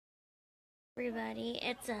everybody,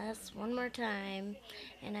 it's us one more time,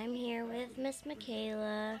 and I'm here with Miss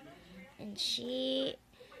Michaela, and she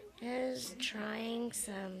is trying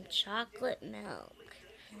some chocolate milk,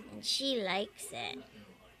 and she likes it.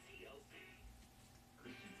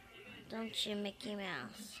 Don't you, Mickey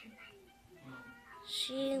Mouse?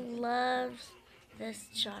 She loves this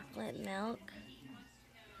chocolate milk.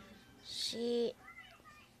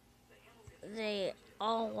 They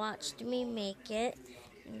all watched me make it,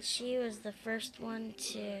 and she was the first one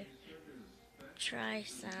to try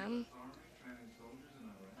some.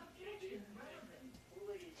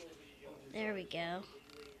 There we go.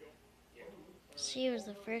 She was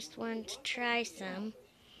the first one to try some.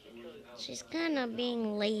 She's kind of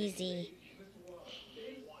being lazy.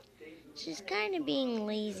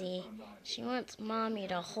 She wants Mommy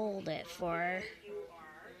to hold it for her.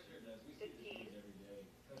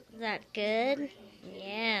 Is that good?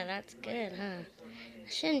 Yeah, that's good, huh? I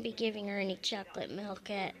shouldn't be giving her any chocolate milk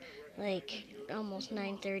at like almost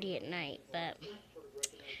 9:30 at night, but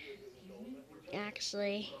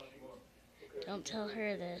actually, don't tell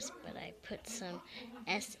her this, but I put some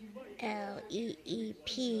SLEEP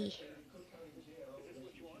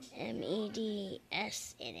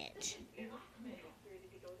MEDS in it,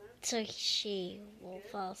 so she will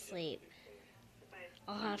fall asleep.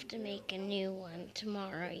 I'll have to make a new one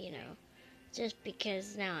tomorrow, just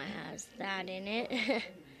because now it has that in it.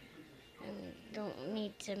 And don't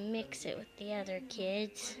need to mix it with the other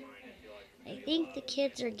kids. I think the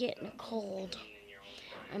kids are getting a cold.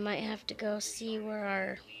 I might have to go see where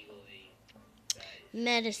our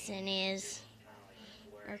medicine is.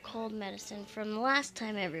 Our cold medicine from the last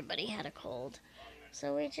time everybody had a cold.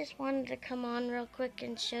 So we just wanted to come on real quick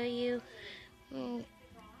and show you,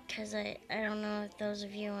 because I don't know if those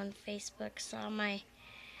of you on Facebook saw my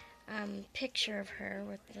picture of her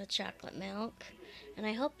with the chocolate milk. And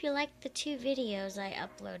I hope you liked the 2 videos I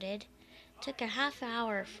uploaded. It took a half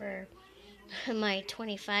hour for my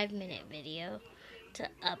 25-minute video to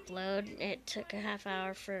upload. It took a half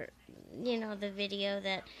hour for, the video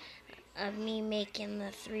that of me making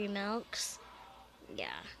the 3 milks.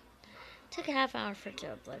 Yeah, took a half hour for it to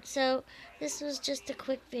upload. So this was just a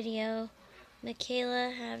quick video.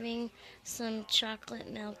 Michaela having some chocolate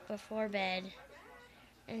milk before bed,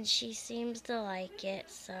 and she seems to like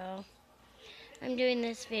it, so I'm doing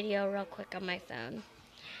this video real quick on my phone.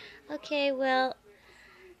 Okay, well,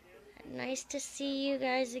 nice to see you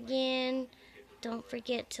guys again. Don't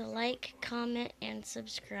forget to like, comment, and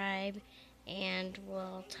subscribe, and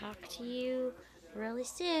we'll talk to you really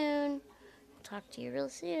soon.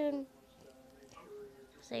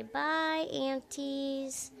 Say bye,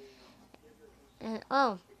 aunties. And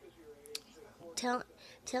tell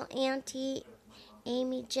Auntie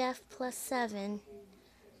Amy Jeff plus 7.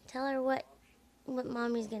 Tell her what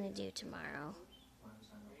Mommy's gonna do tomorrow.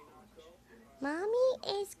 Mommy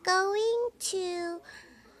is going to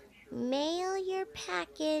mail your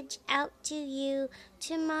package out to you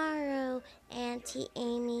tomorrow, Auntie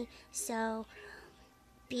Amy. So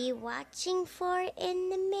be watching for it in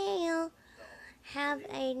the mail. Have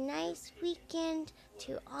a nice weekend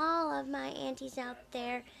to all of my aunties out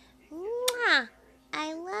there. Mwah!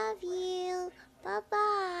 I love you.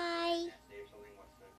 Bye-bye.